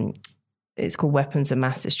it's called Weapons of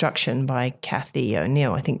Mass Destruction by Cathy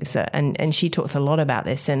O'Neill. I think and she talks a lot about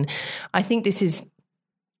this. And I think this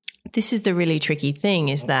is the really tricky thing,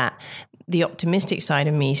 is that the optimistic side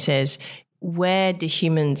of me says, where do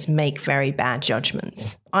humans make very bad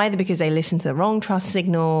judgments? Either because they listen to the wrong trust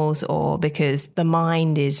signals, or because the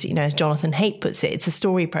mind is, as Jonathan Haidt puts it, it's a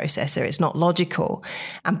story processor. It's not logical.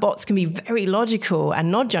 And bots can be very logical and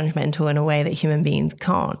not judgmental in a way that human beings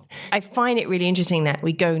can't. I find it really interesting that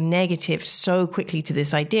we go negative so quickly to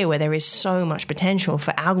this idea where there is so much potential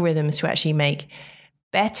for algorithms to actually make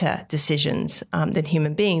better decisions than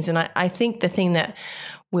human beings. And I think the thing that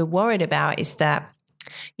we're worried about is that,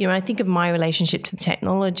 I think of my relationship to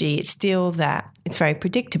technology, it's still that it's very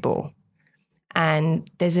predictable. And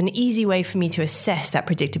there's an easy way for me to assess that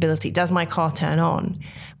predictability. Does my car turn on?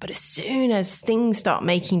 But as soon as things start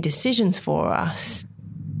making decisions for us,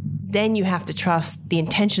 then you have to trust the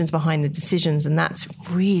intentions behind the decisions. And that's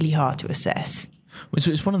really hard to assess.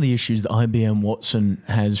 So it's one of the issues that IBM Watson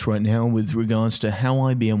has right now with regards to how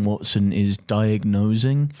IBM Watson is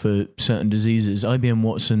diagnosing for certain diseases. IBM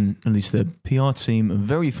Watson, at least the PR team, are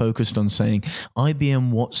very focused on saying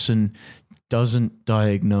IBM Watson doesn't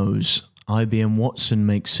diagnose. IBM Watson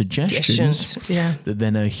makes suggestions that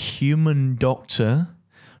then a human doctor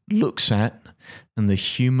looks at and the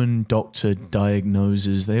human doctor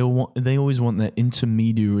diagnoses. They always want that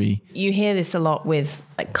intermediary. You hear this a lot with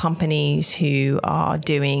like companies who are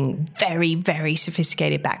doing very, very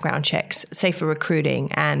sophisticated background checks, say for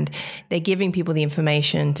recruiting, and they're giving people the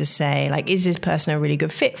information to say, like, is this person a really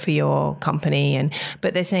good fit for your company?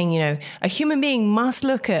 But they're saying, a human being must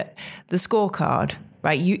look at the scorecard.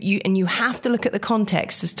 Right, you have to look at the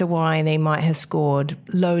context as to why they might have scored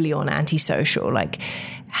lowly on antisocial. Like,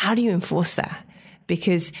 how do you enforce that?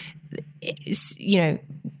 Because it's,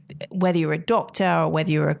 whether you're a doctor or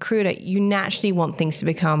whether you're a recruiter, you naturally want things to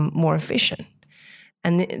become more efficient.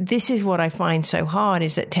 And this is what I find so hard,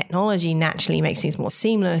 is that technology naturally makes things more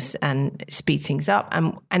seamless and speeds things up,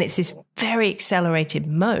 and it's this very accelerated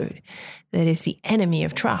mode that is the enemy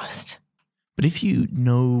of trust. But if you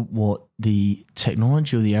know what the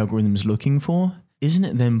technology or the algorithm is looking for, isn't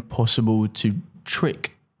it then possible to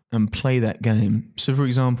trick and play that game? So, for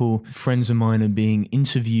example, friends of mine are being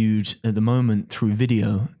interviewed at the moment through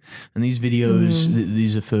video. And these videos,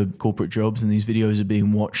 these are for corporate jobs, and these videos are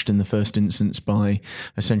being watched in the first instance by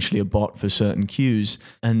essentially a bot for certain cues.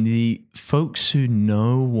 And the folks who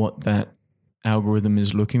know what that algorithm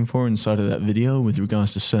is looking for inside of that video with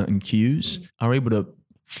regards to certain cues are able to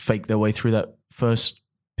fake their way through that first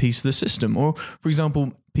piece of the system. Or, for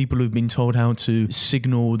example, people who've been told how to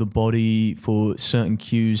signal the body for certain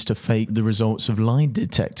cues to fake the results of lie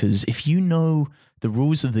detectors. If you know the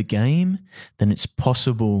rules of the game, then it's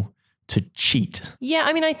possible to cheat. Yeah,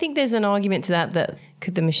 I mean, I think there's an argument to that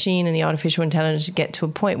could the machine and the artificial intelligence get to a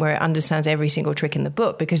point where it understands every single trick in the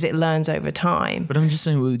book because it learns over time? But I'm just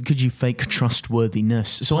saying, well, could you fake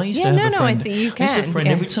trustworthiness? So I used to have a friend. I think you can. I used to have a friend,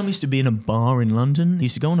 every time I used to be in a bar in London, he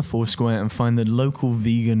used to go on a Foursquare and find the local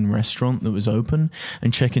vegan restaurant that was open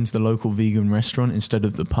and check into the local vegan restaurant instead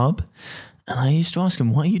of the pub. And I used to ask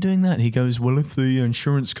him, why are you doing that? He goes, well, if the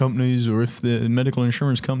insurance companies or if the medical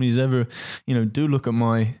insurance companies ever, do look at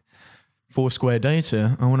my Foursquare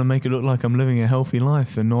data, I want to make it look like I'm living a healthy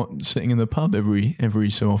life and not sitting in the pub every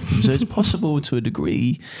so often. So it's possible to a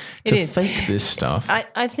degree to fake this stuff.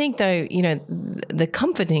 I think, though, the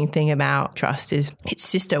comforting thing about trust is its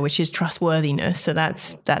sister, which is trustworthiness. So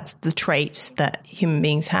that's the traits that human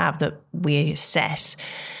beings have that we assess.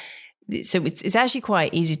 So it's actually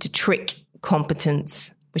quite easy to trick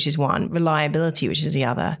competence, which is one, reliability, which is the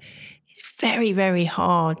other. Very, very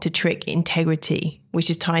hard to trick integrity, which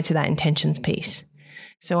is tied to that intentions piece.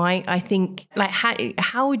 So I think, like,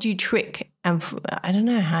 how would you trick? I don't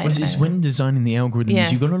know how. It's when designing the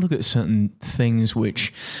algorithms, you've got to look at certain things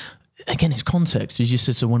which, again, it's context. As you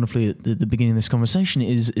said so wonderfully at the beginning of this conversation,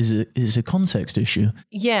 is a context issue.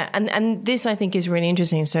 Yeah, and this I think is really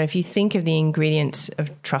interesting. So if you think of the ingredients of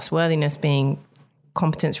trustworthiness being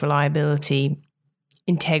competence, reliability,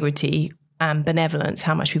 integrity, benevolence,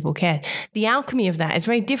 how much people care. The alchemy of that is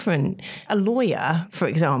very different. A lawyer, for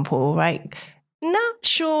example, right? Not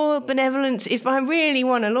sure benevolence, if I really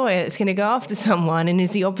want a lawyer that's going to go after someone and is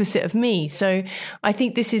the opposite of me. So I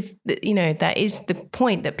think this is, that is the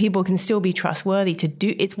point, that people can still be trustworthy to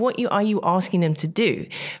do. It's what are you asking them to do,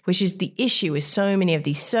 which is the issue with so many of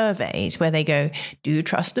these surveys where they go, do you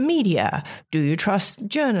trust the media? Do you trust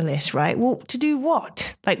journalists, right? Well, to do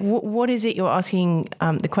what? Like, what is it you're asking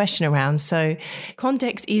the question around? So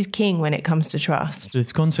context is king when it comes to trust. So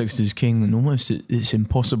if context is king, then almost it's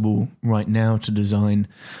impossible right now to design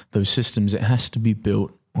those systems. It has to be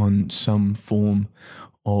built on some form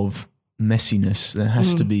of messiness. There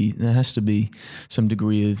has to be some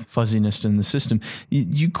degree of fuzziness in the system.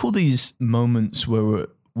 You call these moments where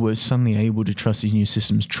we're suddenly able to trust these new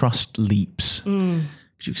systems trust leaps.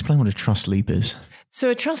 Could you explain what a trust leap is? So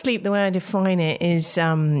a trust leap, the way I define it is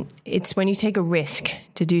it's when you take a risk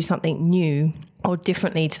to do something new or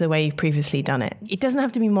differently to the way you've previously done it. It doesn't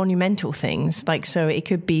have to be monumental things. So it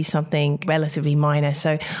could be something relatively minor.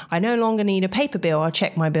 So I no longer need a paper bill. I'll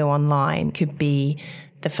check my bill online. It could be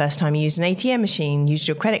the first time you used an ATM machine, used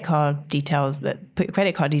your credit card details, put your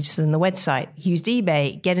credit card details on the website, used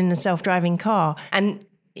eBay, get in a self-driving car. And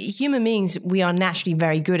human beings, we are naturally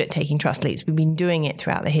very good at taking trust leaps. We've been doing it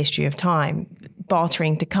throughout the history of time.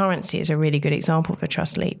 Bartering to currency is a really good example of a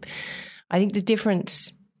trust leap. I think the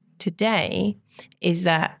difference today is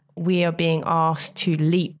that we are being asked to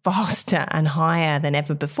leap faster and higher than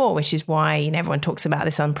ever before, which is why everyone talks about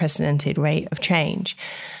this unprecedented rate of change.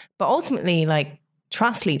 But ultimately,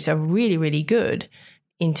 trust leaps are really, really good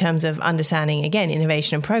in terms of understanding, again,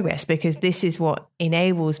 innovation and progress, because this is what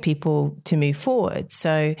enables people to move forward.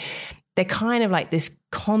 So they're kind of like this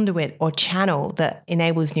conduit or channel that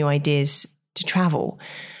enables new ideas to travel.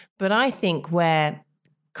 But I think where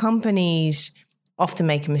companies often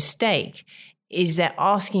make a mistake is they're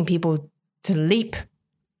asking people to leap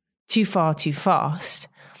too far too fast,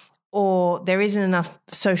 or there isn't enough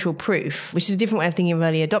social proof, which is a different way of thinking of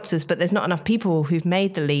early adopters, but there's not enough people who've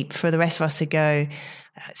made the leap for the rest of us to go,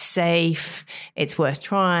 safe, it's worth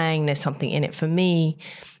trying, there's something in it for me.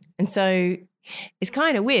 And so it's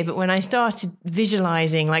kind of weird, but when I started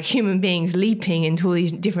visualizing like human beings leaping into all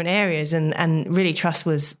these different areas and really trust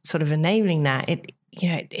was sort of enabling that,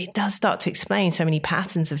 it does start to explain so many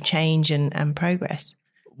patterns of change and progress.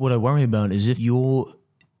 What I worry about is if you're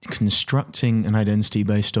constructing an identity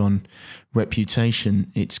based on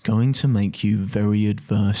reputation, it's going to make you very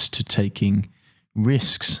adverse to taking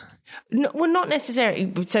risks. No, well, not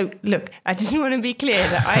necessarily. So look, I just want to be clear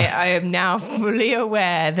that I am now fully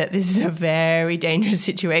aware that this is a very dangerous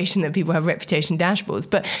situation, that people have reputation dashboards.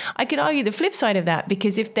 But I could argue the flip side of that,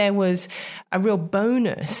 because if there was a real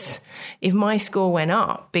bonus, if my score went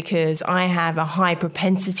up because I have a high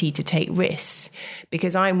propensity to take risks,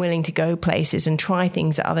 because I'm willing to go places and try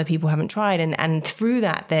things that other people haven't tried, and through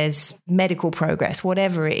that there's medical progress,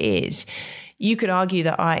 whatever it is, you could argue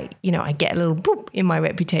that I get a little boop in my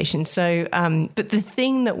reputation. So, but the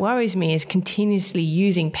thing that worries me is continuously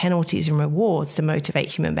using penalties and rewards to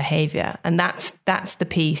motivate human behavior. And that's the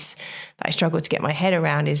piece that I struggle to get my head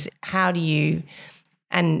around, is how do you,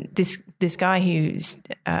 and this guy who's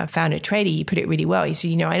founded Trader, he put it really well. He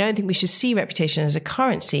said, I don't think we should see reputation as a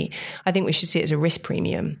currency. I think we should see it as a risk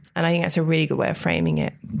premium. And I think that's a really good way of framing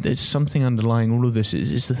it. There's something underlying all of this.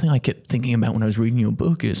 Is the thing I kept thinking about when I was reading your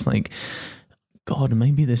book. It's like, God,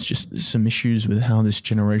 maybe there's just some issues with how this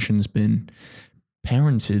generation's been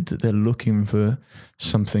parented, that they're looking for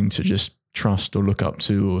something to just trust or look up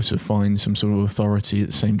to, or to find some sort of authority at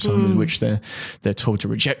the same time with which they're told to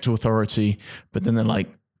reject authority. But then they're like,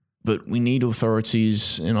 but we need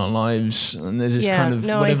authorities in our lives. And there's this kind of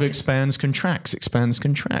whatever expands, contracts.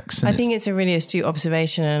 I think it's a really astute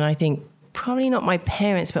observation. And I think probably not my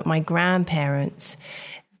parents, but my grandparents,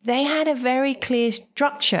 they had a very clear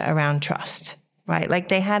structure around trust. Right, like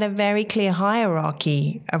they had a very clear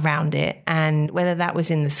hierarchy around it, and whether that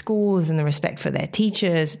was in the schools and the respect for their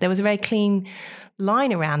teachers, there was a very clean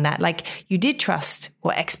line around that. Like you did trust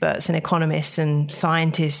what experts and economists and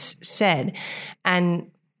scientists said,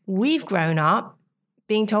 and we've grown up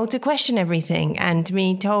being told to question everything and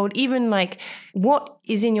being told even like what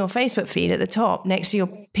is in your Facebook feed at the top next to your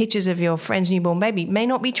pictures of your friend's newborn baby may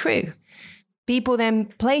not be true. People then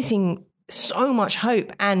placing so much hope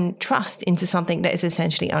and trust into something that is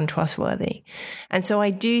essentially untrustworthy. And so I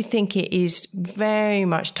do think it is very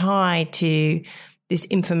much tied to this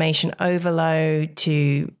information overload,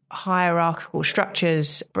 to hierarchical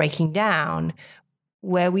structures breaking down,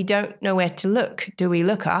 where we don't know where to look. Do we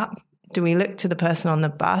look up? Do we look to the person on the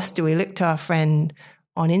bus? Do we look to our friend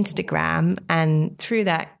on Instagram? And through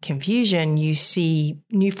that confusion, you see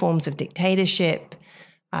new forms of dictatorship,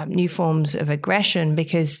 new forms of aggression,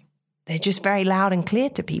 because they're just very loud and clear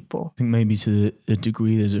to people. I think maybe to a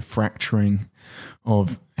degree there's a fracturing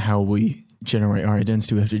of how we generate our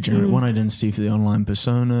identity. We have to generate one identity for the online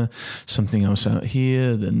persona, something else out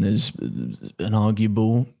here. Then there's an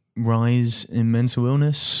arguable rise in mental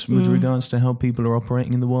illness with regards to how people are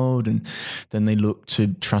operating in the world. And then they look to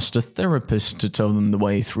trust a therapist to tell them the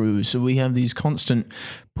way through. So we have these constant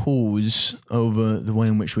pulls over the way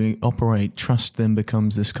in which we operate. Trust then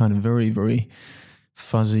becomes this kind of very, very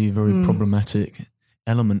fuzzy, very problematic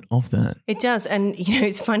element of that. It does. And,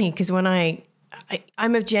 it's funny because when I'm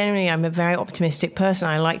a very optimistic person.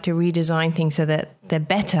 I like to redesign things so that they're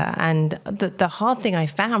better. And the hard thing I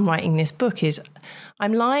found writing this book is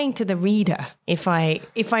I'm lying to the reader if I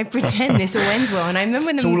pretend this all ends well. And I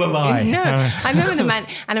remember it's all a lie. No, I remember the man,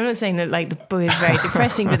 and I'm not saying that like the book is very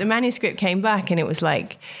depressing, but the manuscript came back and it was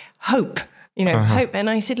like hope, hope. And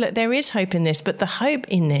I said, look, there is hope in this, but the hope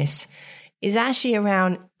in this is actually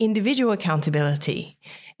around individual accountability.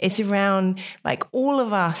 It's around like all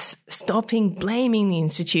of us stopping blaming the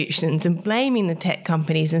institutions and blaming the tech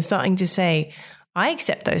companies and starting to say, I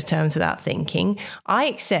accept those terms without thinking.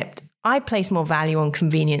 I place more value on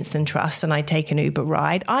convenience than trust, and I take an Uber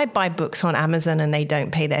ride. I buy books on Amazon and they don't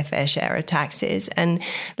pay their fair share of taxes. And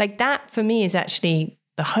like that for me is actually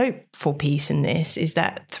the hopeful piece in this, is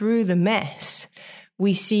that through the mess,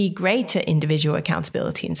 we see greater individual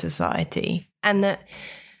accountability in society, and that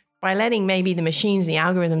by letting maybe the machines, the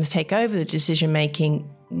algorithms take over the decision-making,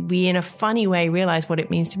 we in a funny way realize what it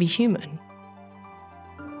means to be human.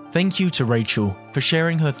 Thank you to Rachel for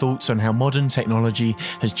sharing her thoughts on how modern technology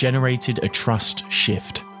has generated a trust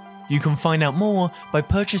shift. You can find out more by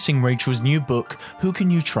purchasing Rachel's new book, Who Can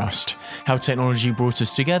You Trust? How Technology Brought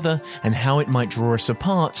Us Together and How It Might Draw Us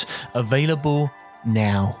Apart, available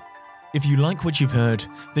now. If you like what you've heard,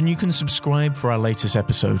 then you can subscribe for our latest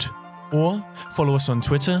episode. Or follow us on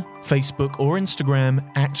Twitter, Facebook, or Instagram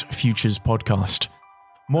 @Futures Podcast.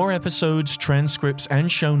 More episodes, transcripts,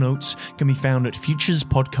 and show notes can be found at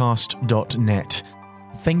futurespodcast.net.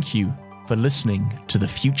 Thank you for listening to the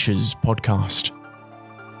Futures Podcast.